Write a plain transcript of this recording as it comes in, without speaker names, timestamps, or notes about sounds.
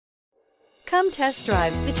Come test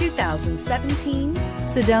drive the 2017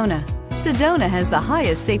 Sedona. Sedona has the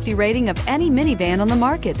highest safety rating of any minivan on the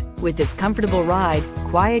market. With its comfortable ride,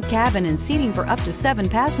 quiet cabin, and seating for up to 7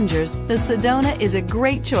 passengers, the Sedona is a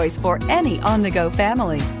great choice for any on-the-go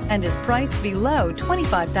family and is priced below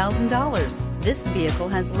 $25,000. This vehicle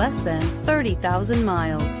has less than 30,000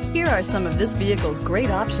 miles. Here are some of this vehicle's great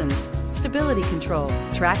options: stability control,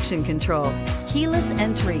 traction control, keyless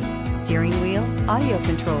entry, steering wheel audio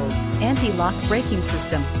controls, anti-lock braking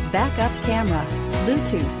system, backup camera,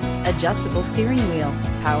 Bluetooth, adjustable steering wheel,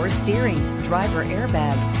 power steering, driver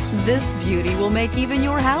airbag. This beauty will make even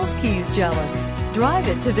your house keys jealous. Drive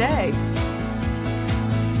it today.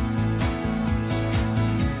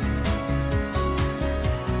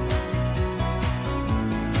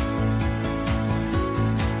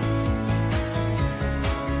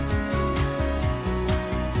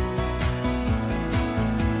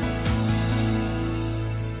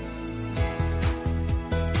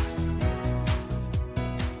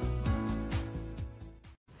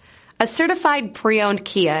 A certified pre-owned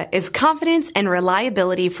Kia is confidence and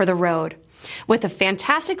reliability for the road. With a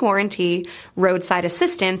fantastic warranty, roadside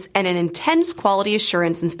assistance, and an intense quality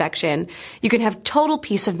assurance inspection, you can have total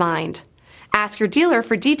peace of mind. Ask your dealer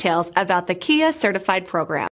for details about the Kia Certified program.